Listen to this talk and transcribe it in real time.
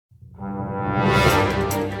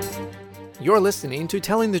You're listening to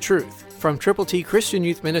Telling the Truth from Triple T Christian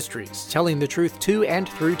Youth Ministries, telling the truth to and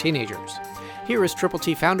through teenagers. Here is Triple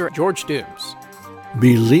T founder George Dooms.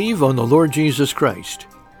 Believe on the Lord Jesus Christ.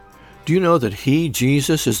 Do you know that He,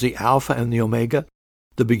 Jesus, is the Alpha and the Omega,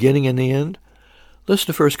 the beginning and the end?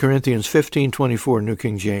 Listen to 1 Corinthians 15:24, New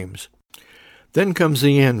King James. Then comes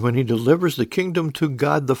the end, when He delivers the kingdom to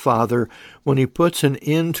God the Father, when He puts an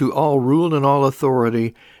end to all rule and all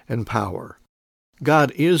authority and power.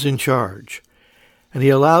 God is in charge, and He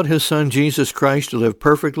allowed His Son Jesus Christ to live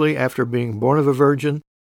perfectly after being born of a virgin,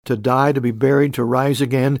 to die, to be buried, to rise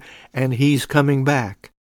again, and He's coming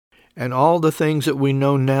back. And all the things that we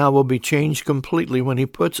know now will be changed completely when He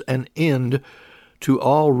puts an end to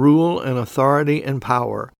all rule and authority and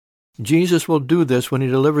power. Jesus will do this when He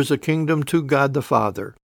delivers the kingdom to God the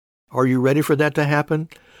Father. Are you ready for that to happen?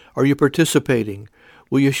 Are you participating?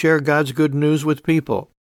 Will you share God's good news with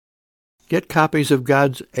people? Get copies of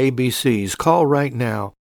God's ABCs. Call right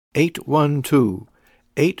now,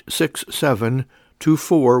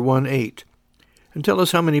 812-867-2418. And tell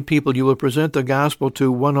us how many people you will present the gospel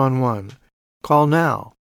to one-on-one. Call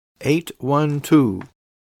now,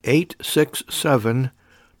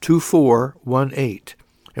 812-867-2418.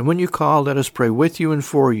 And when you call, let us pray with you and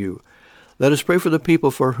for you. Let us pray for the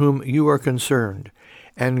people for whom you are concerned.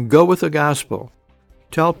 And go with the gospel.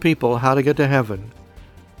 Tell people how to get to heaven.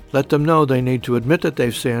 Let them know they need to admit that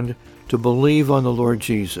they've sinned, to believe on the Lord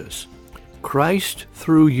Jesus. Christ,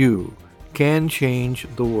 through you, can change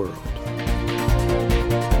the world.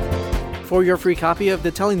 For your free copy of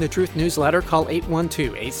the Telling the Truth newsletter, call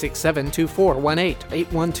 812-867-2418,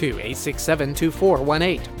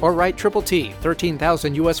 812-867-2418, or write Triple T,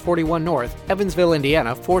 13,000 U.S. 41 North, Evansville,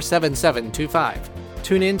 Indiana, 47725.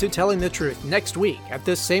 Tune in to Telling the Truth next week at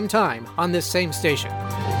this same time on this same station.